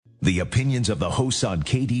The opinions of the hosts on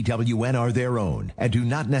KDWN are their own and do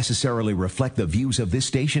not necessarily reflect the views of this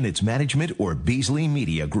station, its management, or Beasley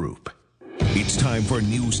Media Group. It's time for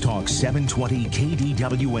News Talk 720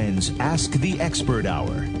 KDWN's Ask the Expert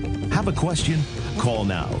Hour. Have a question? Call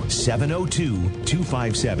now,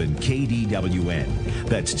 702-257-KDWN.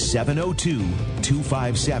 That's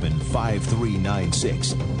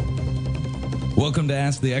 702-257-5396. Welcome to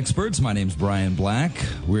Ask the Experts. My name's Brian Black.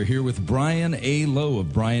 We're here with Brian A. Lowe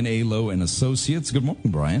of Brian A. Lowe and Associates. Good morning,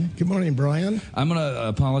 Brian. Good morning, Brian. I'm going to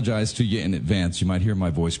apologize to you in advance. You might hear my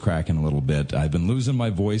voice cracking a little bit. I've been losing my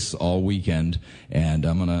voice all weekend, and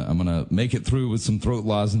I'm gonna make it through with some throat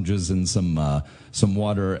lozenges and some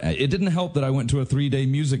water. It didn't help that I went to a 3-day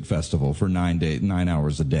music festival for 9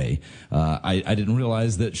 hours a day. I didn't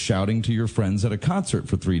realize that shouting to your friends at a concert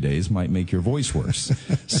for 3 days might make your voice worse.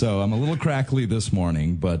 So I'm a little crackly this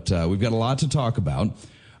morning, but we've got a lot to talk about.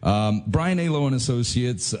 Brian A. Lowe and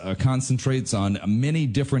Associates concentrates on many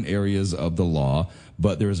different areas of the law,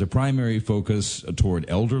 but there is a primary focus toward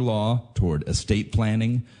elder law, toward estate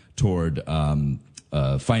planning, toward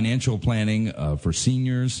financial planning for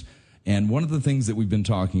seniors. And one of the things that we've been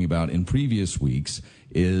talking about in previous weeks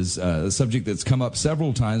is a subject that's come up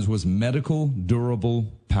several times was medical durable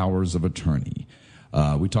powers of attorney.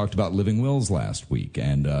 We talked about living wills last week,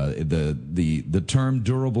 and the term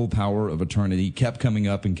durable power of attorney kept coming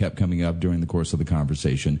up during the course of the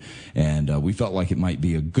conversation, and we felt like it might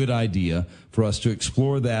be a good idea for us to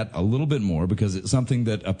explore that a little bit more, because it's something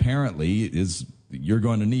that apparently you're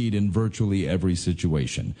going to need in virtually every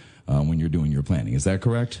situation when you're doing your planning. Is that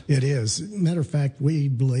correct? It is. Matter of fact, we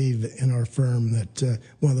believe in our firm that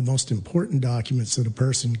one of the most important documents that a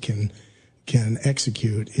person can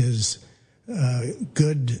execute is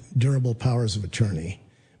good, durable powers of attorney,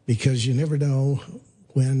 because you never know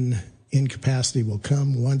when incapacity will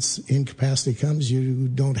come. Once incapacity comes, you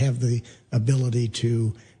don't have the ability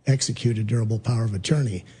to execute a durable power of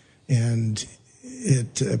attorney. And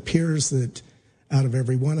it appears that out of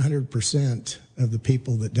every 100% of the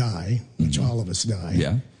people that die, which all of us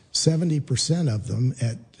die, 70% of them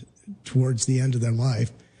towards the end of their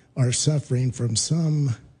life are suffering from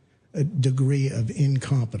some degree of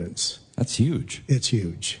incompetence. That's huge. It's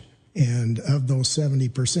huge. And of those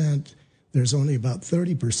 70%, there's only about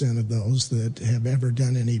 30% of those that have ever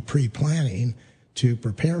done any pre-planning to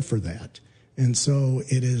prepare for that. And so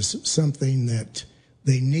it is something that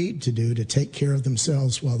they need to do to take care of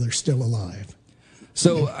themselves while they're still alive.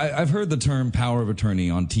 So I've heard the term power of attorney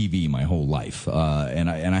on TV my whole life, and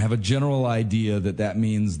I have a general idea that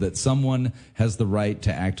means that someone has the right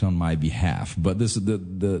to act on my behalf. But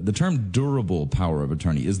the term durable power of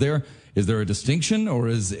attorney, is there a distinction, or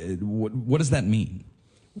what does that mean?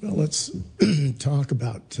 Well, let's talk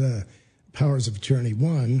about powers of attorney.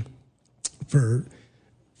 One, for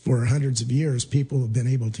hundreds of years, people have been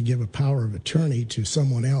able to give a power of attorney to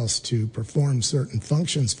someone else to perform certain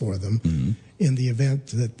functions for them in the event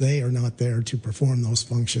that they are not there to perform those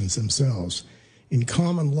functions themselves. In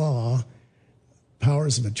common law,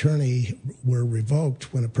 powers of attorney were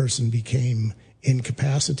revoked when a person became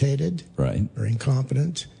incapacitated or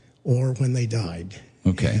incompetent, or when they died.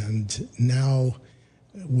 Okay. And now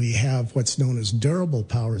we have what's known as durable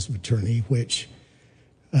powers of attorney, which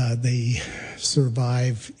they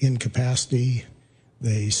survive incapacity,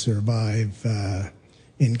 they survive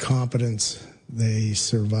incompetence, they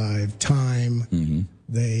survive time.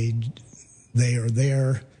 They are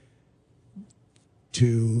there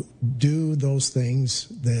to do those things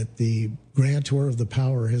that the grantor of the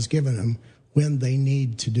power has given them when they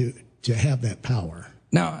need to have that power.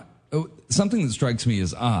 Now, something that strikes me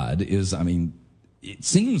as odd is, it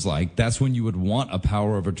seems like that's when you would want a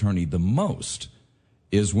power of attorney the most,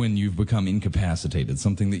 is when you've become incapacitated,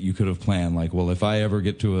 something that you could have planned, like, well, if I ever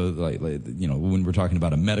get to when we're talking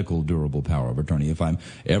about a medical durable power of attorney, if I'm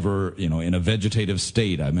ever, in a vegetative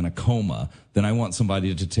state, I'm in a coma, then I want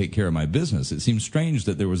somebody to take care of my business. It seems strange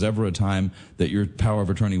that there was ever a time that your power of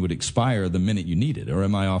attorney would expire the minute you need it, or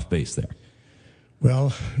am I off base there?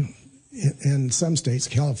 Well, in some states,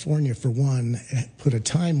 California, for one, put a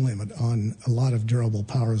time limit on a lot of durable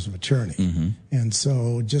powers of attorney. And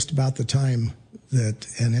so just about the time that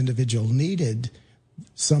an individual needed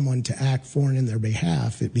someone to act for and in their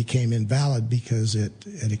behalf, it became invalid because it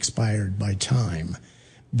expired by time.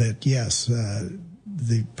 But yes,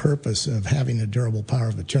 the purpose of having a durable power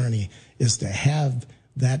of attorney is to have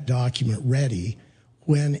that document ready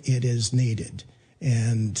when it is needed.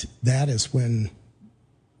 And that is when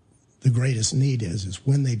the greatest need is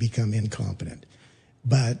when they become incompetent.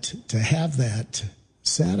 But to have that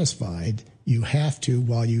satisfied, you have to,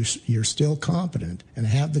 while you're still competent and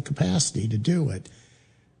have the capacity to do it,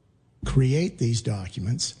 create these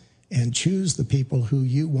documents and choose the people who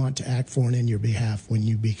you want to act for and in your behalf when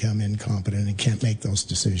you become incompetent and can't make those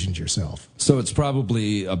decisions yourself. So it's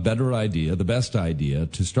probably a better idea, the best idea,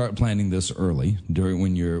 to start planning this early, during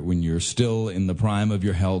when you're still in the prime of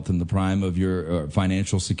your health and the prime of your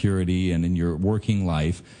financial security and in your working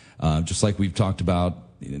life. Just like we've talked about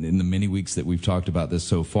in the many weeks that we've talked about this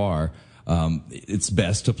so far. It's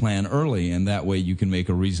best to plan early, and that way you can make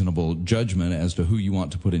a reasonable judgment as to who you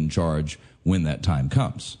want to put in charge when that time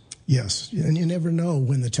comes. Yes, and you never know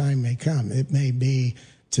when the time may come. It may be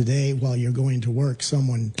today while you're going to work,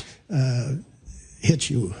 someone hits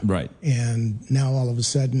you. Right. And now all of a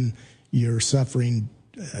sudden you're suffering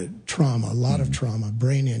trauma, a lot of trauma,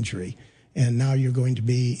 brain injury, and now you're going to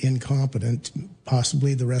be incompetent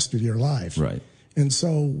possibly the rest of your life. Right. And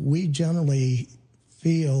so we generally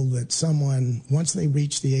feel that someone, once they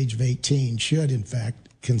reach the age of 18, should in fact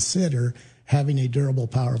consider having a durable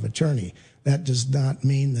power of attorney. That does not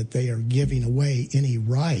mean that they are giving away any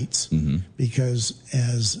rights, because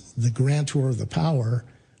as the grantor of the power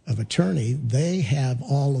of attorney, they have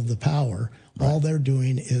all of the power. Right. All they're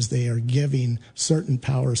doing is they are giving certain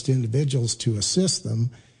powers to individuals to assist them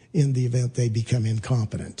in the event they become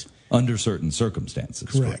incompetent. Under certain circumstances.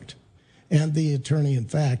 Correct. And the attorney, in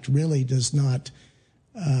fact, really does not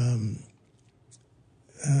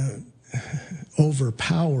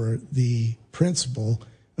overpower the principle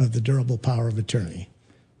of the durable power of attorney.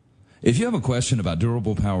 If you have a question about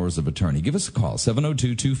durable powers of attorney, give us a call,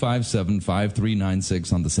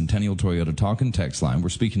 702-257-5396 on the Centennial Toyota Talk and Text line. We're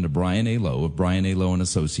speaking to Brian A. Lowe of Brian A. Lowe &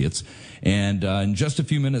 Associates. And in just a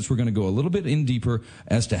few minutes, we're going to go a little bit in deeper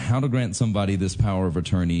as to how to grant somebody this power of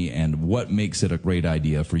attorney and what makes it a great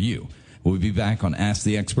idea for you. We'll be back on Ask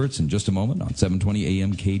the Experts in just a moment on 720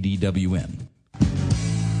 AM KDWN.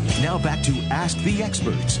 Now back to Ask the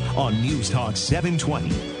Experts on News Talk 720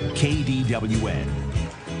 KDWN.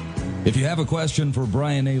 If you have a question for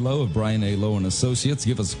Brian A. Lowe of Brian A. Lowe & Associates,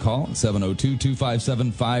 give us a call,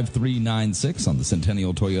 702-257-5396 on the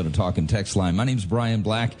Centennial Toyota Talk and Text line. My name's Brian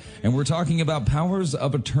Black, and we're talking about powers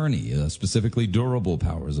of attorney, specifically durable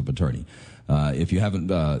powers of attorney. If you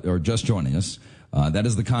haven't, or just joining us, that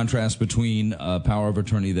is the contrast between a power of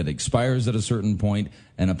attorney that expires at a certain point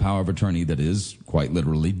and a power of attorney that is quite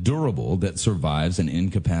literally durable, that survives an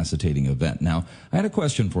incapacitating event. Now, I had a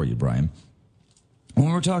question for you, Brian. When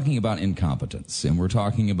we're talking about incompetence and we're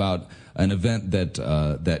talking about an event that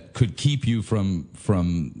that could keep you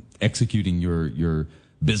from executing your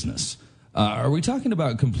business, are we talking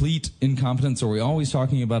about complete incompetence? Are we always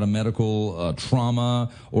talking about a medical trauma,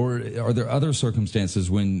 or are there other circumstances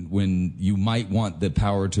when you might want the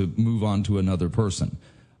power to move on to another person?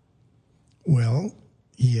 Well,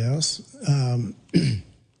 yes.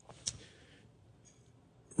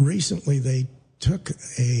 Recently, they took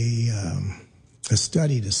a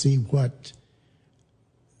study to see what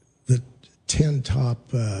the 10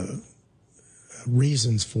 top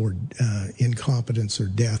reasons for incompetence or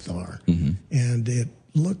death are. And it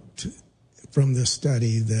looked from this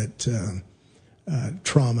study that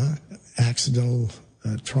trauma, accidental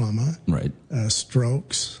trauma, right,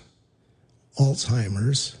 strokes,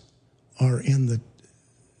 Alzheimer's are in the,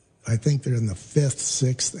 I think they're in the 5th,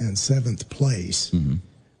 6th, and 7th place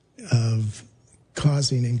of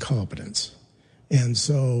causing incompetence. And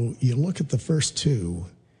so you look at the first two,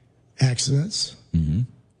 accidents.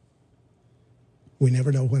 We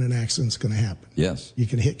never know when an accident's going to happen. Yes. You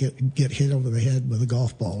can get hit over the head with a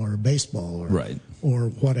golf ball or a baseball or, right, or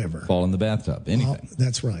whatever. Fall in the bathtub, anything.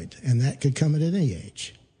 That's right. And that could come at any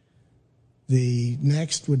age. The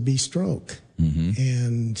next would be stroke.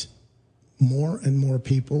 And more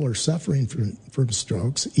people are suffering from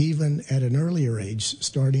strokes, even at an earlier age,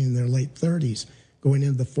 starting in their late 30s, going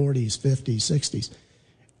into the 40s, 50s, 60s.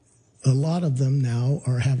 A lot of them now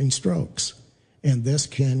are having strokes. And this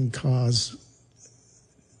can cause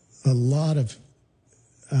a lot of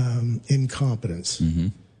incompetence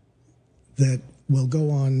that will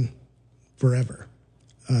go on forever.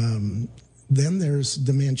 Then there's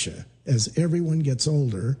dementia. As everyone gets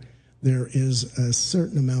older, there is a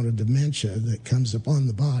certain amount of dementia that comes upon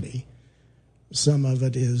the body. Some of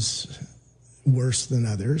it is worse than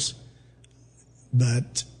others,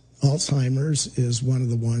 but Alzheimer's is one of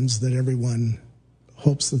the ones that everyone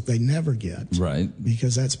hopes that they never get. Right.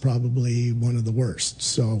 Because that's probably one of the worst.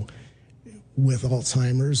 So with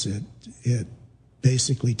Alzheimer's, it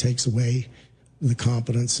basically takes away the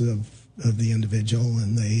competence of the individual,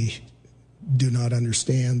 and they do not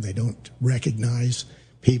understand, they don't recognize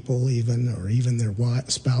people even, or even their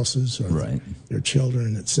spouses or right, their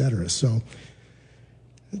children, etc. So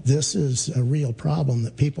this is a real problem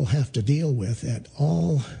that people have to deal with at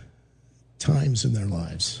all times in their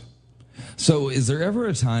lives. So is there ever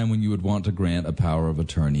a time when you would want to grant a power of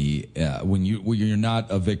attorney when you're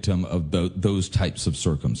not a victim of those types of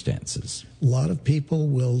circumstances? A lot of people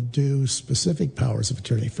will do specific powers of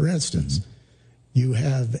attorney. For instance, you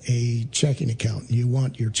have a checking account. You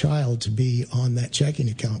want your child to be on that checking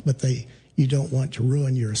account, but you don't want to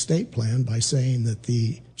ruin your estate plan by saying that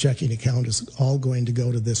the checking account is all going to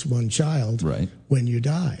go to this one child when you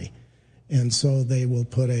die. And so they will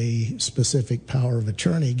put a specific power of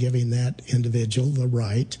attorney giving that individual the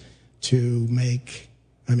right to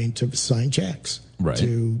to sign checks,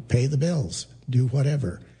 to pay the bills, do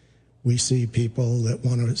whatever. We see people that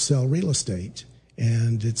want to sell real estate,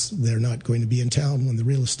 and they're not going to be in town when the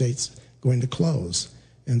real estate's going to close.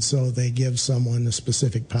 And so they give someone a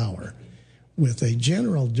specific power. With a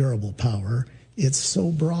general durable power, it's so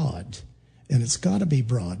broad, and it's got to be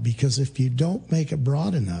broad, because if you don't make it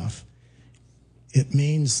broad enough, it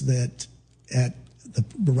means that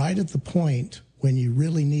right at the point when you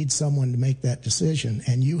really need someone to make that decision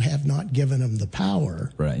and you have not given them the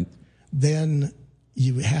power, then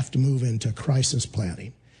you have to move into crisis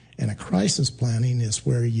planning. And a crisis planning is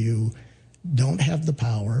where you don't have the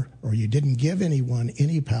power, or you didn't give anyone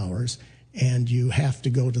any powers, and you have to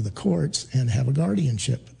go to the courts and have a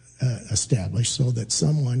guardianship established so that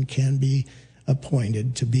someone can be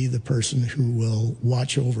appointed to be the person who will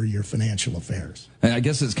watch over your financial affairs. And I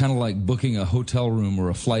guess it's kind of like booking a hotel room or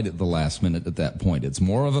a flight at the last minute at that point. It's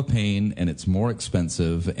more of a pain and it's more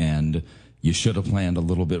expensive, and you should have planned a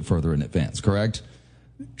little bit further in advance, correct?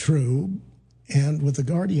 True. And with the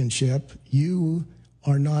guardianship, you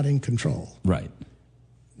are not in control. Right.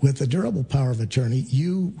 With the durable power of attorney,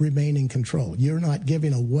 you remain in control. You're not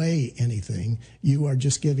giving away anything. You are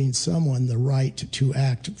just giving someone the right to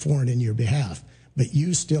act for and in your behalf, but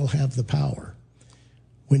you still have the power.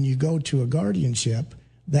 When you go to a guardianship,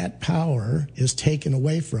 that power is taken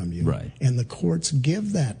away from you, and the courts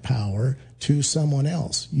give that power to someone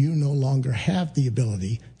else. You no longer have the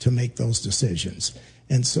ability to make those decisions.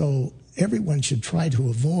 And so everyone should try to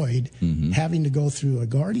avoid having to go through a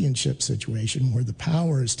guardianship situation where the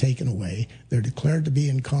power is taken away, they're declared to be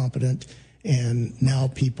incompetent, and now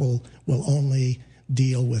people will only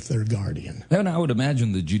deal with their guardian. And I would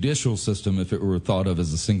imagine the judicial system, if it were thought of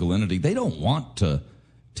as a single entity, they don't want to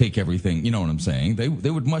take everything, you know what I'm saying? They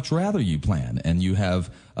would much rather you plan and you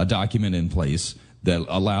have a document in place that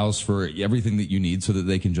allows for everything that you need so that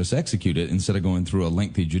they can just execute it instead of going through a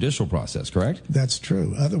lengthy judicial process, correct? That's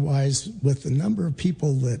true. Otherwise, with the number of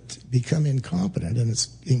people that become incompetent, and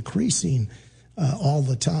it's increasing all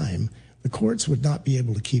the time, the courts would not be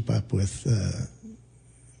able to keep up with the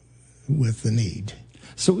need.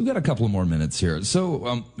 So we've got a couple of more minutes here.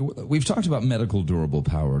 So we've talked about medical durable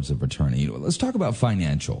powers of attorney. Let's talk about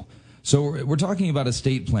financial. So we're talking about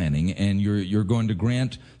estate planning, and you're going to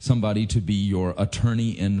grant somebody to be your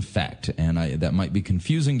attorney in fact. And that might be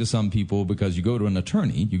confusing to some people because you go to an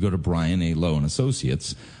attorney, you go to Brian A. Lowe and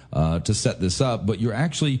Associates to set this up, but you're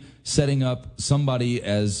actually setting up somebody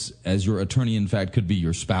as your attorney in fact. Could be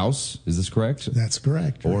your spouse. Is this correct? That's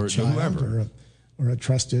correct. Or a child, whoever. Or a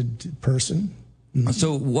trusted person.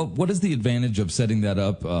 So what is the advantage of setting that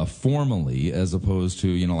up formally as opposed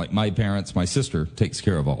to, like my parents, my sister takes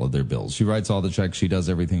care of all of their bills. She writes all the checks. She does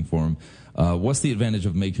everything for them. What's the advantage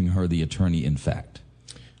of making her the attorney in fact?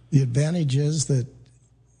 The advantage is that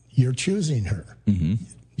you're choosing her.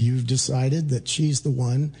 You've decided that she's the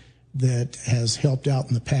one that has helped out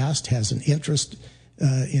in the past, has an interest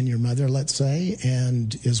in your mother, let's say,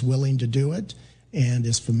 and is willing to do it and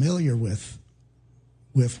is familiar with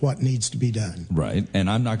what needs to be done. Right. And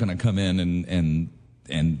I'm not going to come in and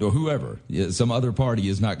or whoever, some other party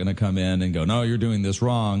is not going to come in and go, no, you're doing this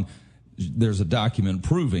wrong. There's a document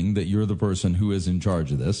proving that you're the person who is in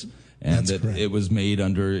charge of this, and That's that correct. It was made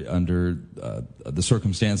under the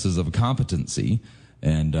circumstances of competency.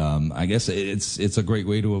 And I guess it's a great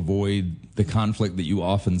way to avoid the conflict that you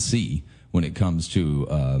often see when it comes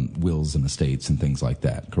to wills and estates and things like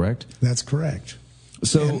that, correct? That's correct.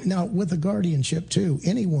 So and now with a guardianship too,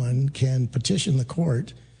 anyone can petition the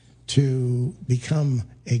court to become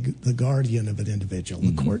the guardian of an individual.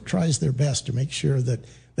 The court tries their best to make sure that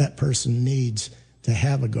that person needs to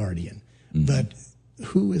have a guardian. But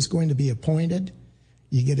who is going to be appointed?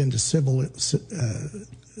 You get into sibling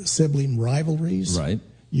rivalries. Right.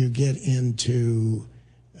 You get into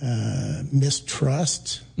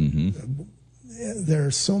mistrust. There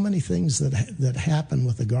are so many things that happen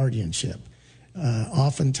with a guardianship.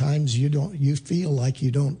 Oftentimes you feel like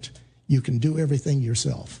you can do everything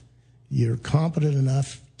yourself. You're competent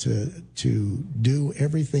enough to do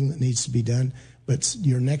everything that needs to be done, but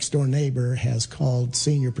your next door neighbor has called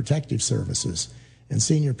Senior Protective Services. And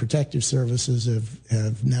Senior Protective Services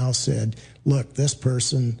have now said, look, this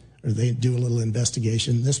person, or they do a little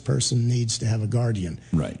investigation, this person needs to have a guardian.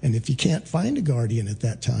 Right. And if you can't find a guardian at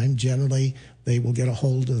that time, generally they will get a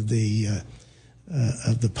hold of the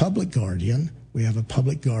public guardian. We have a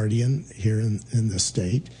public guardian here in the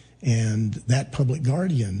state, and that public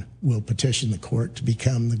guardian will petition the court to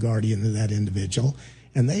become the guardian of that individual.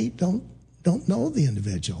 And they don't know the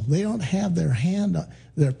individual. They don't have their hand on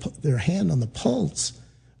the pulse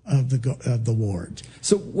of the ward.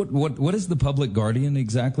 So what is the public guardian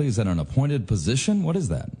exactly? Is that an appointed position? What is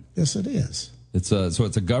that? Yes, it is. It's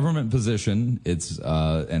a government position. It's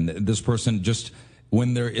and this person just,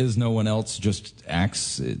 when there is no one else, just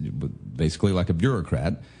acts basically like a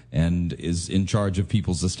bureaucrat and is in charge of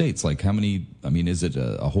people's estates. Like how many? I mean, is it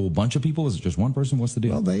a whole bunch of people? Is it just one person? What's the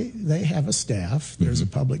deal? Well, they have a staff. There's a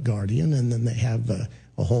public guardian, and then they have a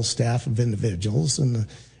whole staff of individuals, and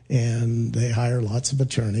they hire lots of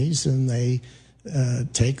attorneys, and they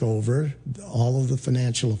take over all of the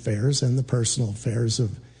financial affairs and the personal affairs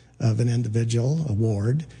of an individual, a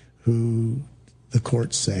ward, who the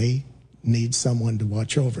courts say needs someone to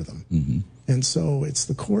watch over them. Mm-hmm. And so it's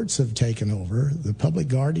the courts have taken over. The public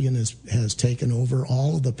guardian has taken over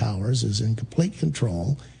all of the powers, is in complete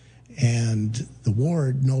control, and the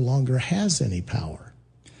ward no longer has any power.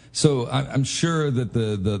 So I'm sure that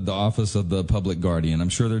the office of the public guardian, I'm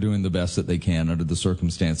sure they're doing the best that they can under the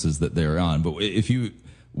circumstances that they're on. But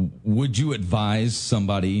would you advise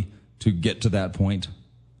somebody to get to that point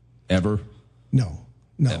ever? No.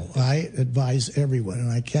 I advise everyone,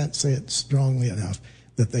 and I can't say it strongly enough,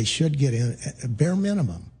 that they should get in bare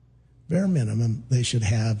minimum, they should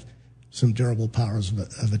have some durable powers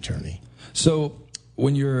of attorney. So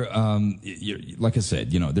when you're like I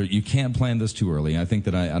said, you can't plan this too early. I think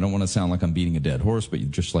that I don't want to sound like I'm beating a dead horse,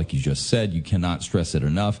 but just like you just said, you cannot stress it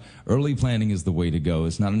enough. Early planning is the way to go.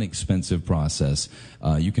 It's not an expensive process.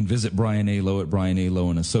 You can visit Brian A. Lowe at Brian A. Lowe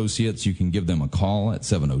and Associates. You can give them a call at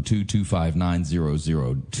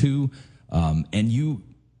 702-259-002. And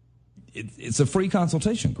it's a free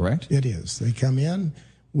consultation, correct? It is. They come in.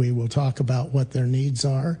 We will talk about what their needs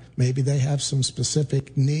are. Maybe they have some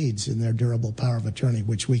specific needs in their durable power of attorney,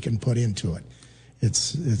 which we can put into it.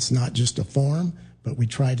 It's not just a form, but we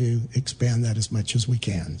try to expand that as much as we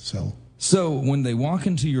can. So when they walk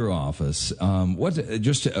into your office, we're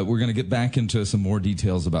going to get back into some more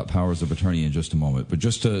details about powers of attorney in just a moment, but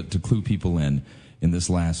just to clue people in this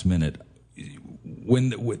last minute,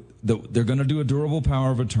 when they're going to do a durable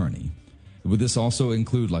power of attorney, would this also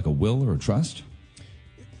include like a will or a trust?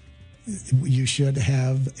 You should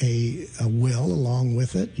have a will along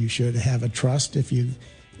with it. You should have a trust if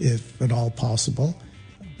at all possible.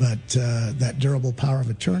 But that durable power of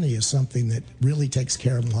attorney is something that really takes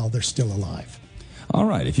care of them while they're still alive. All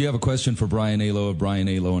right. If you have a question for Brian A. Lowe of Brian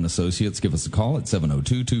A. Lowe and Associates, give us a call at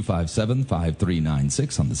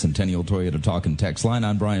 702-257-5396 on the Centennial Toyota Talk and Text line.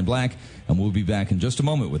 I'm Brian Black, and we'll be back in just a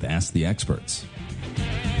moment with Ask the Experts.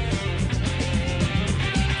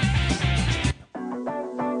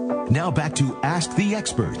 Now back to Ask the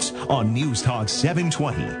Experts on News Talk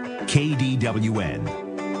 720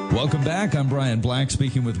 KDWN. Welcome back. I'm Brian Black,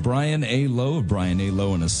 speaking with Brian A. Lowe of Brian A.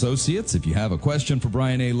 Lowe and Associates. If you have a question for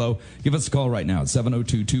Brian A. Lowe, give us a call right now at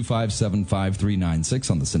 702-257-5396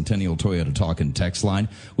 on the Centennial Toyota Talk and Text line.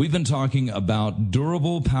 We've been talking about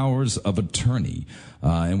durable powers of attorney,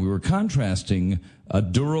 and we were contrasting a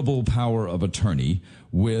durable power of attorney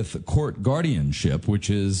with court guardianship, which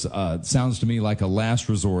is sounds to me like a last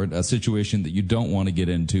resort, a situation that you don't want to get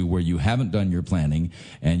into where you haven't done your planning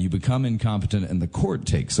and you become incompetent and the court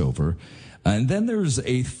takes over. And then there's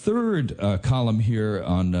a third column here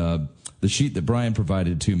on the sheet that Brian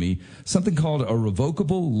provided to me, something called a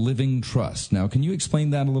revocable living trust. Now, can you explain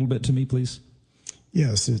that a little bit to me, please?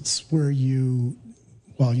 Yes, it's where you,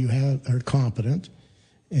 while you are competent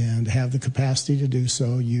and have the capacity to do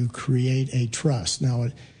so, you create a trust. Now,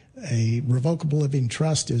 a revocable living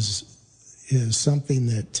trust is something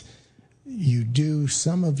that you do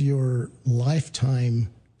some of your lifetime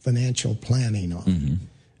financial planning on,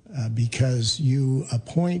 because you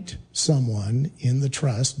appoint someone in the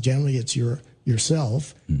trust. Generally, it's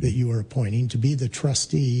yourself that you are appointing to be the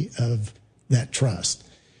trustee of that trust.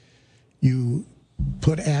 You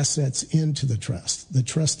put assets into the trust. The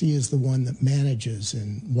trustee is the one that manages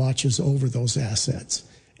and watches over those assets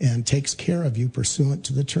and takes care of you pursuant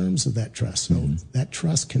to the terms of that trust. So that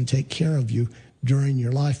trust can take care of you during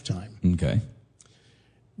your lifetime. Okay.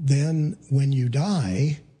 Then when you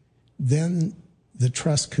die, then the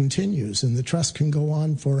trust continues, and the trust can go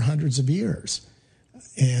on for hundreds of years.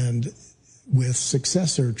 And with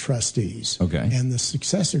successor trustees. Okay. And the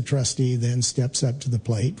successor trustee then steps up to the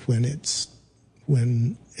plate when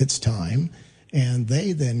it's time, and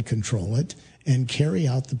they then control it and carry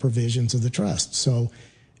out the provisions of the trust. So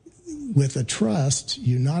with a trust,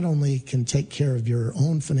 you not only can take care of your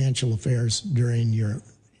own financial affairs during your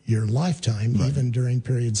lifetime, right, even during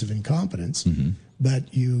periods of incompetence,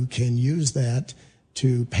 but you can use that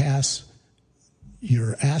to pass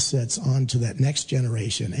your assets on to that next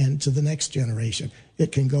generation and to the next generation.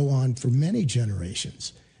 It can go on for many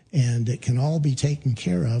generations, and it can all be taken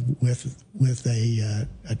care of with a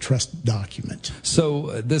trust document.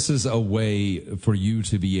 So this is a way for you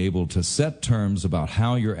to be able to set terms about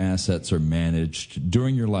how your assets are managed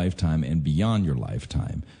during your lifetime and beyond your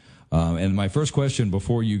lifetime. And my first question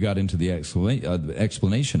before you got into the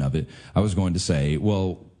explanation of it, I was going to say,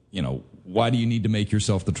 well, why do you need to make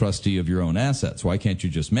yourself the trustee of your own assets? Why can't you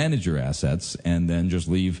just manage your assets and then just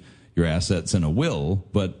leave your assets in a will?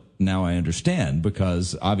 But now I understand,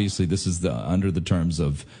 because obviously this is under the terms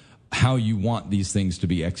of how you want these things to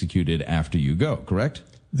be executed after you go, correct?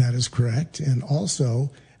 That is correct. And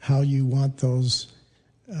also how you want those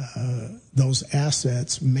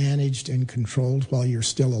assets managed and controlled while you're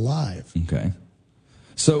still alive. Okay.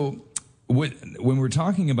 So when we're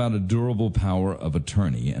talking about a durable power of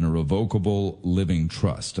attorney and a revocable living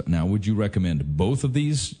trust, now would you recommend both of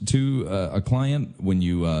these to a client? When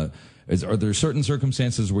you are there certain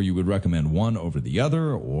circumstances where you would recommend one over the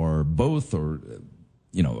other, or both, or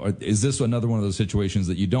is this another one of those situations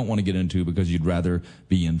that you don't want to get into because you'd rather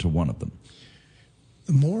be into one of them?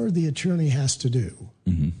 The more the attorney has to do,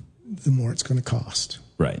 the more it's going to cost.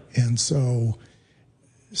 Right. And so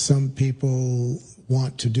some people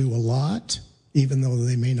want to do a lot, even though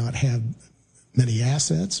they may not have many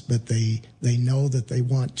assets, but they know that they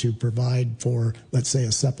want to provide for, let's say,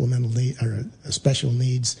 a supplemental need or a special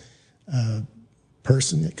needs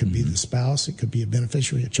person. It could be the spouse, it could be a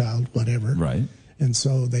beneficiary, a child, whatever. Right. And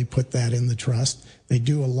so they put that in the trust. They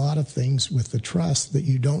do a lot of things with the trust that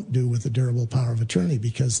you don't do with the durable power of attorney,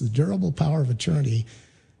 because the durable power of attorney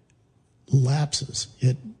lapses.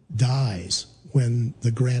 It dies when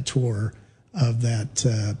the grantor of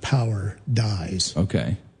that power dies.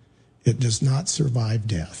 Okay. It does not survive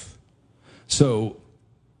death. So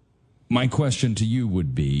my question to you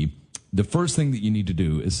would be, the first thing that you need to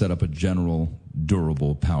do is set up a general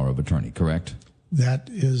durable power of attorney, correct? That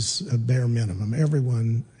is a bare minimum.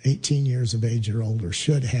 Everyone 18 years of age or older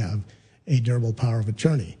should have a durable power of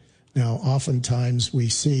attorney. Now, oftentimes we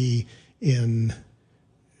see in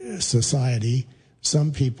society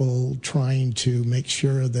some people trying to make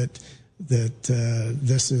sure that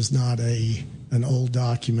this is not an old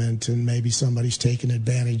document, and maybe somebody's taken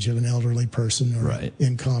advantage of an elderly person or right,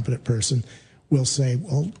 incompetent person, will say,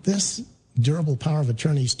 well, this durable power of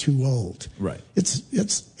attorney is too old. Right.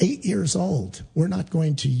 It's 8 years old. We're not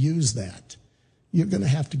going to use that. You're going to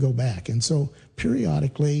have to go back. And so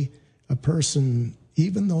periodically a person,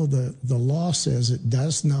 even though the law says it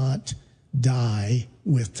does not die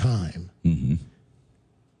with time,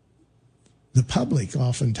 the public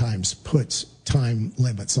oftentimes puts time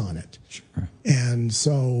limits on it. Sure. And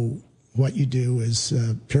so what you do is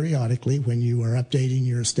periodically, when you are updating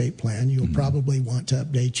your estate plan, you'll probably want to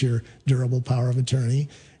update your durable power of attorney.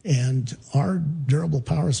 And our durable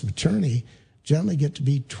powers of attorney generally get to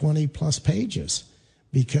be 20 plus pages,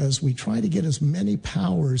 because we try to get as many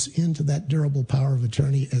powers into that durable power of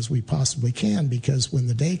attorney as we possibly can, because when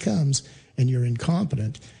the day comes and you're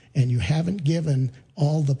incompetent and you haven't given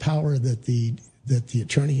all the power that the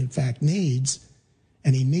attorney in fact needs,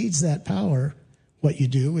 and he needs that power, what you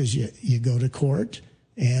do is you go to court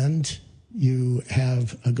and you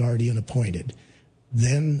have a guardian appointed.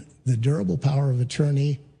 Then the durable power of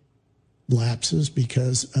attorney lapses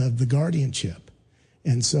because of the guardianship.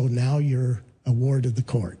 And so now you're a ward of the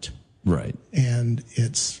court. Right. And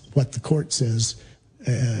it's what the court says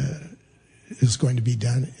is going to be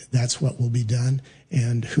done. That's what will be done.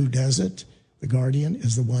 And who does it? The guardian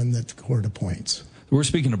is the one that the court appoints. We're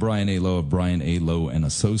speaking to Brian A. Lowe of Brian A. Lowe and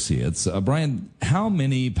Associates. Brian, how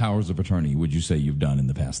many powers of attorney would you say you've done in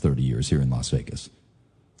the past 30 years here in Las Vegas?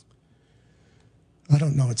 I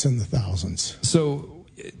don't know. It's in the thousands. So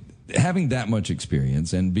having that much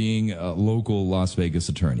experience and being a local Las Vegas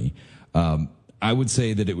attorney, I would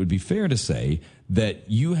say that it would be fair to say that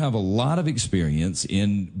you have a lot of experience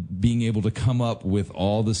in being able to come up with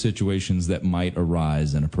all the situations that might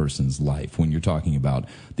arise in a person's life when you're talking about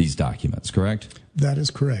these documents, correct? That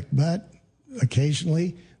is correct. But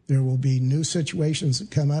occasionally there will be new situations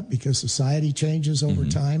that come up because society changes over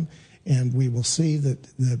time. And we will see that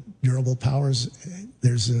the durable powers,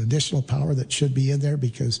 there's an additional power that should be in there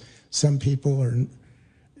because some people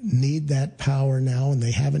need that power now and they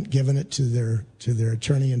haven't given it to their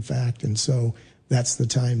attorney, in fact. And so that's the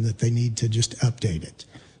time that they need to just update it.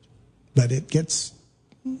 But it gets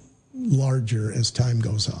larger as time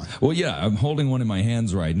goes on. Well, yeah, I'm holding one in my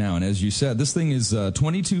hands right now. And as you said, this thing is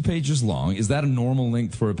 22 pages long. Is that a normal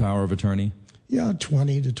length for a power of attorney? Yeah,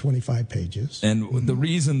 20 to 25 pages. And the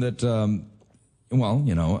reason that, the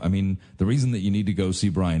reason that you need to go see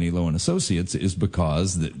Brian A. Lowe and Associates is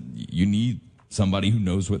because that you need somebody who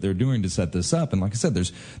knows what they're doing to set this up. And like I said,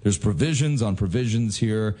 there's provisions on provisions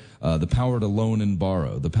here, the power to loan and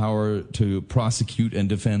borrow, the power to prosecute and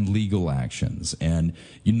defend legal actions. And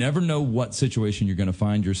you never know what situation you're going to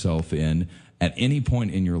find yourself in at any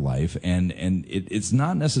point in your life. And it's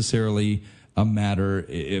not necessarily a matter,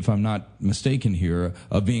 if I'm not mistaken here,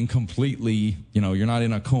 of being completely, you're not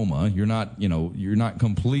in a coma, you're not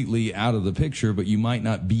completely out of the picture, but you might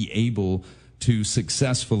not be able to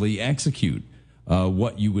successfully execute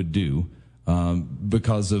what you would do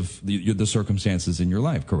because of the circumstances in your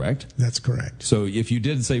life, correct? That's correct. So if you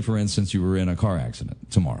did, say, for instance, you were in a car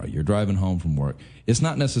accident tomorrow, you're driving home from work, it's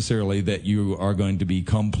not necessarily that you are going to be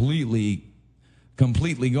completely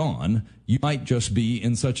gone. You might just be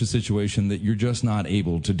in such a situation that you're just not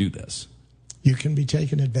able to do this. You can be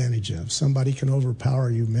taken advantage of. Somebody can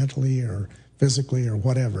overpower you mentally or physically or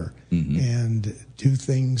whatever, and do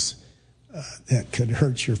things that could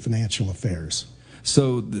hurt your financial affairs.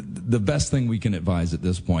 So the best thing we can advise at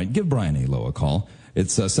this point, give Brian A. Lowe a call.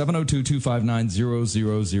 It's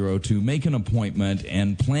 702-259-0002. Make an appointment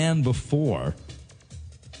and plan before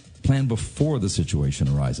the situation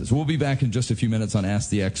arises. We'll be back in just a few minutes on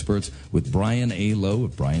Ask the Experts with Brian A. Lowe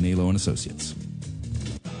of Brian A. Lowe and Associates.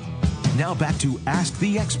 Now back to Ask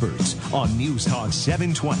the Experts on News Talk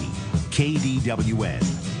 720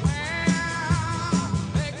 KDWN.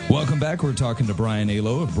 Welcome back. We're talking to Brian A.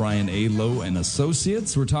 Lowe of Brian A. Lowe and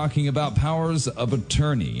Associates. We're talking about powers of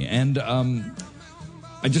attorney. And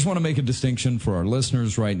I just want to make a distinction for our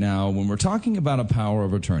listeners right now. When we're talking about a power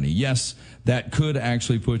of attorney, yes, that could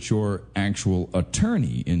actually put your actual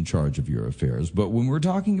attorney in charge of your affairs. But when we're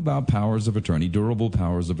talking about powers of attorney, durable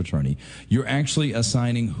powers of attorney, you're actually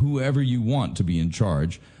assigning whoever you want to be in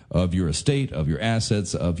charge of your estate, of your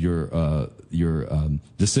assets, of your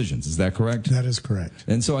decisions. Is that correct? That is correct.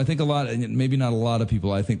 And so I think maybe not a lot of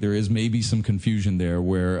people, I think there is maybe some confusion there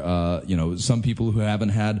where, some people who haven't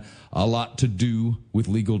had a lot to do with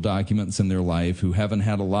legal documents in their life, who haven't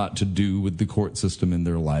had a lot to do with the court system in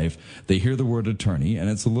their life, they hear the word attorney and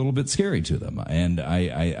it's a little bit scary to them. And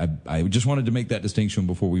I just wanted to make that distinction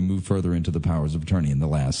before we move further into the powers of attorney in the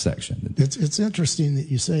last section. It's interesting that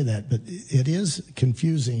you say that, but it is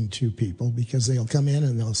confusing to people because they'll come in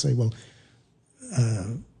and they'll say, well,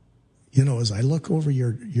 as I look over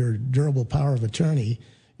your durable power of attorney,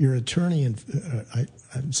 your attorney, and I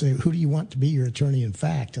say, who do you want to be your attorney in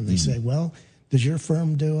fact? And they say, well, does your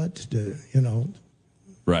firm do it?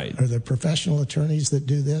 Right. Are there professional attorneys that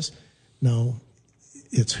do this? No,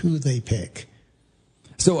 it's who they pick.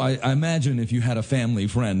 So I imagine if you had a family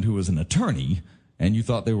friend who was an attorney and you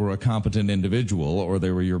thought they were a competent individual or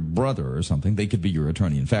they were your brother or something, they could be your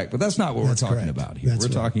attorney in fact. But that's not what we're talking about here. We're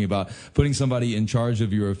talking about putting somebody in charge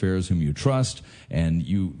of your affairs whom you trust and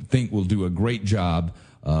you think will do a great job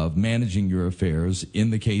of managing your affairs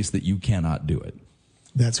in the case that you cannot do it.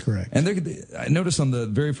 That's correct. And I notice on the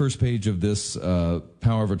very first page of this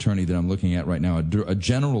power of attorney that I'm looking at right now, a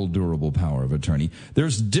general durable power of attorney,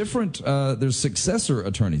 there's there's successor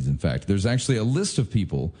attorneys, in fact. There's actually a list of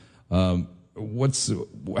people. How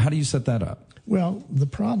do you set that up? Well, the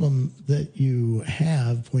problem that you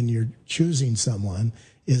have when you're choosing someone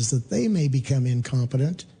is that they may become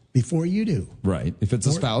incompetent before you do. Right. If it's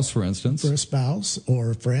a spouse, for instance. For a spouse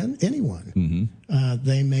or a friend, anyone.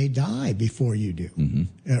 They may die before you do,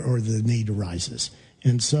 or the need arises.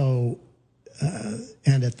 And so,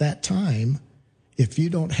 and at that time, if you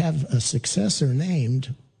don't have a successor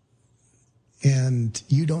named and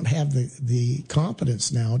you don't have the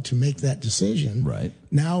competence now to make that decision, right.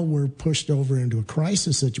 Now we're pushed over into a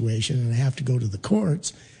crisis situation and have to go to the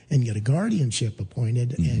courts and get a guardianship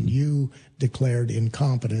appointed, and you declared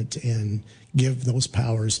incompetent and give those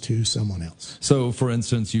powers to someone else. So, for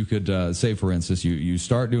instance, you could say, for instance, you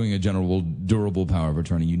start doing a general durable power of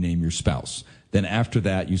attorney, you name your spouse. Then after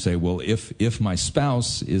that, you say, well, if my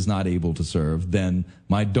spouse is not able to serve, then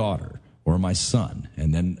my daughter or my son,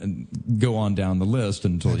 and then go on down the list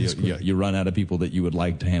until you run out of people that you would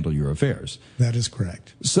like to handle your affairs. That is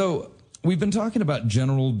correct. So We've been talking about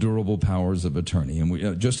general durable powers of attorney, and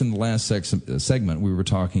we, just in the last segment, we were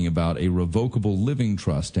talking about a revocable living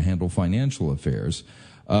trust to handle financial affairs.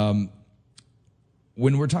 When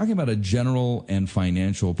we're talking about a general and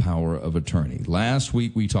financial power of attorney, last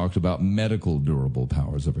week we talked about medical durable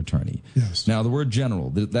powers of attorney. Yes. Now, the word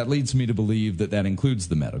general, that leads me to believe that includes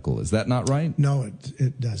the medical. Is that not right? No,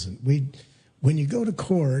 it doesn't. When you go to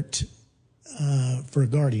court for a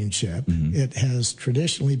guardianship, it has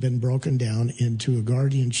traditionally been broken down into a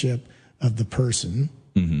guardianship of the person,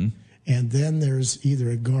 and then there's either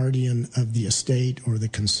a guardian of the estate or the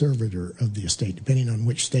conservator of the estate, depending on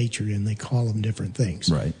which state you're in. They call them different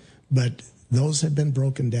things. Right. But those have been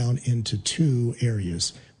broken down into two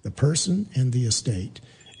areas, the person and the estate.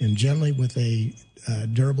 And generally with a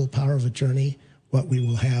durable power of attorney, what we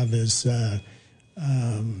will have is the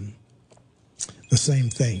same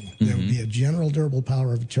thing. There will be a general durable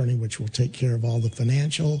power of attorney, which will take care of all the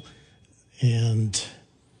financial and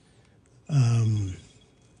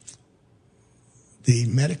the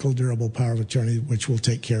medical durable power of attorney, which will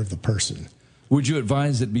take care of the person. Would you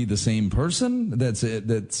advise it be the same person that's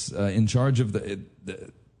in charge of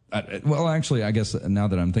well, actually, I guess now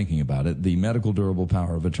that I'm thinking about it, the medical durable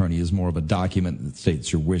power of attorney is more of a document that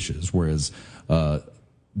states your wishes, whereas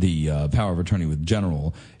the power of attorney with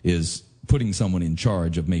general is putting someone in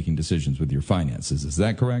charge of making decisions with your finances. Is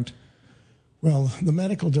that correct? Well, the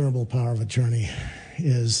medical durable power of attorney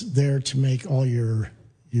is there to make all your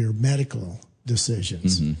medical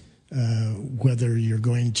decisions, whether you're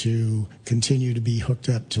going to continue to be hooked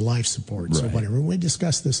up to life supports or whatever. We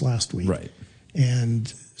discussed this last week. Right.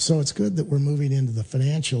 And so it's good that we're moving into the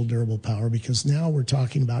financial durable power, because now we're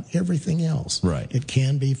talking about everything else. Right. It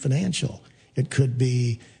can be financial. It could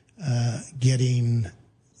be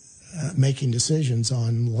making decisions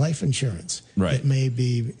on life insurance. Right. It may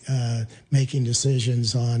be making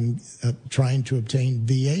decisions on trying to obtain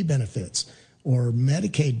VA benefits or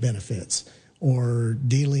Medicaid benefits, or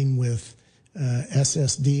dealing with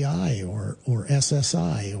SSDI or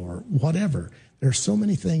SSI or whatever. There are so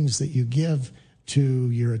many things that you give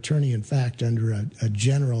to your attorney, in fact, under a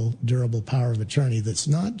general durable power of attorney that's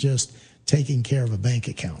not just taking care of a bank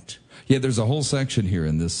account. Yeah, there's a whole section here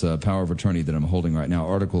in this power of attorney that I'm holding right now,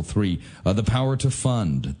 Article 3, the power to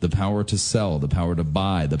fund, the power to sell, the power to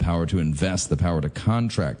buy, the power to invest, the power to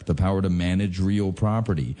contract, the power to manage real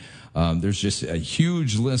property. There's just a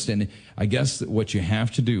huge list, and I guess what you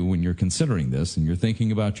have to do when you're considering this and you're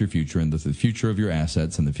thinking about your future and the future of your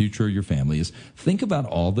assets and the future of your family is think about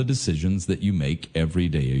all the decisions that you make every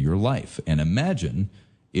day of your life, and imagine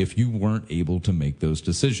if you weren't able to make those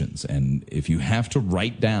decisions. And if you have to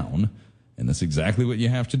write down, and that's exactly what you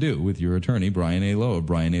have to do with your attorney, Brian A. Lowe of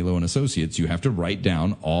Brian A. Lowe and Associates, you have to write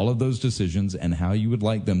down all of those decisions and how you would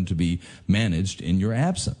like them to be managed in your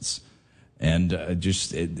absence. And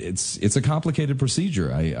it's a complicated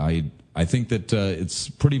procedure. I think that it's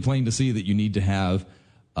pretty plain to see that you need to have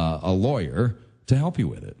a lawyer to help you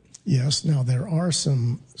with it. Yes. Now, there are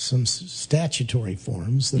some statutory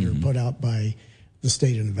forms that are put out by the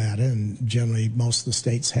state of Nevada, and generally most of the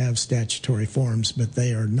states have statutory forms, but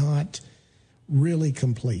they are not really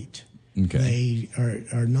complete. Okay. They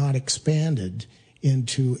are not expanded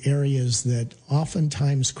into areas that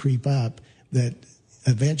oftentimes creep up that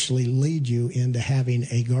eventually lead you into having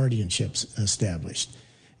a guardianship established.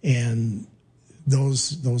 And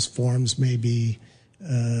those forms may be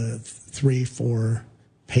 3-4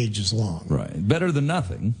 pages long. Right. Better than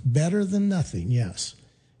nothing. Better than nothing, yes.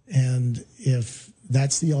 And if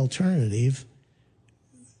that's the alternative,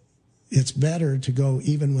 it's better to go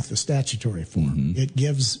even with the statutory form. It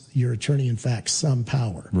gives your attorney, in fact, some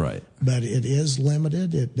power. Right. But it is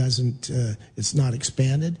limited. It doesn't, it's not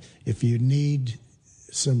expanded. If you need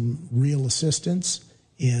some real assistance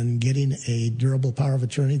in getting a durable power of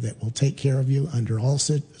attorney that will take care of you under all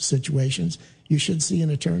situations, you should see an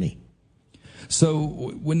attorney.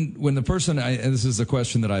 So when the person, and this is a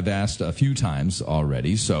question that I've asked a few times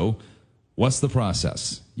already, so what's the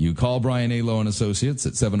process? You call Brian A. Lowe and Associates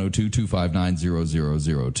at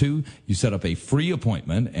 702-259-0002. You set up a free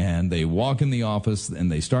appointment, and they walk in the office, and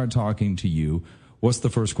they start talking to you. What's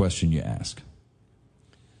the first question you ask?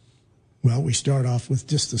 Well, we start off with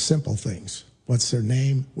just the simple things. What's their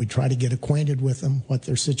name? We try to get acquainted with them, what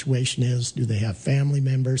their situation is. Do they have family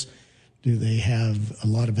members? Do they have a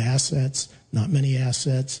lot of assets? Not many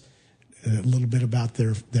assets? A little bit about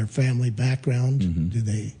their family background.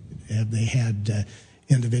 Have they had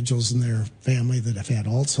individuals in their family that have had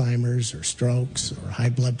Alzheimer's or strokes or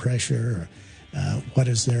high blood pressure? Or, what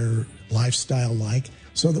is their lifestyle like?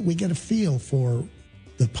 So that we get a feel for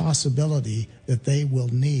the possibility that they will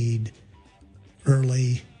need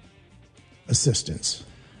early assistance.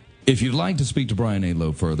 If you'd like to speak to Brian A.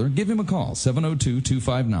 Lowe further, give him a call,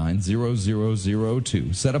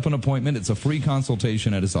 702-259-0002. Set up an appointment. It's a free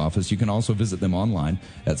consultation at his office. You can also visit them online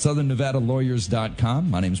at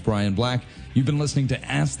southernnevadalawyers.com. My name's Brian Black. You've been listening to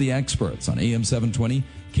Ask the Experts on AM 720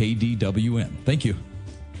 KDWN. Thank you.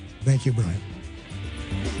 Thank you, Brian.